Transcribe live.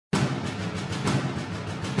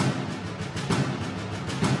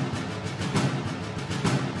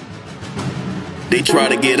They try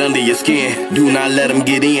to get under your skin, do not let them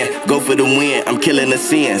get in. Go for the win, I'm killing the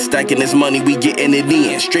sin. Stacking this money, we getting it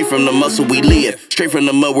in. Straight from the muscle we live, straight from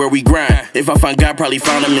the mud where we grind. If I find God, probably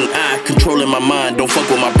found him in I. Controlling my mind, don't fuck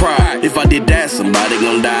with my pride. If I did that, somebody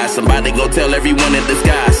gon' die. Somebody gon' tell everyone in the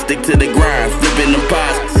sky. Stick to the grind, flipping them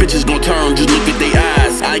pies. Bitches gon' turn, just look at their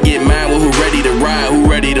eyes. I get mad with who ready to ride,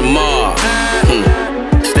 who ready to mob.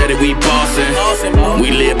 Steady we bossin',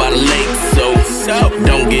 we live by the lake, so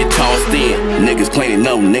don't get tossed in. Niggas claiming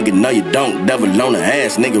no, nigga, no you don't. Devil on the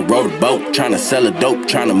ass, nigga rode a boat. Tryna sell a dope,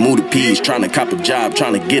 tryna move the peas. Tryna cop a job,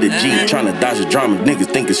 tryna get a G. Tryna dodge the drama, niggas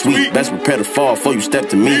think it's sweet. Best prepare to fall before you step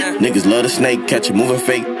to me. Niggas love the snake, catch it moving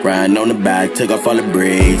fake. Riding on the bike, took off all the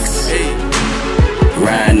brakes.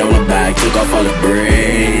 Riding on the bike, took off all the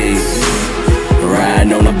brakes.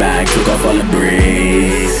 Riding on the bike, took off all the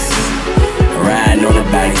brakes.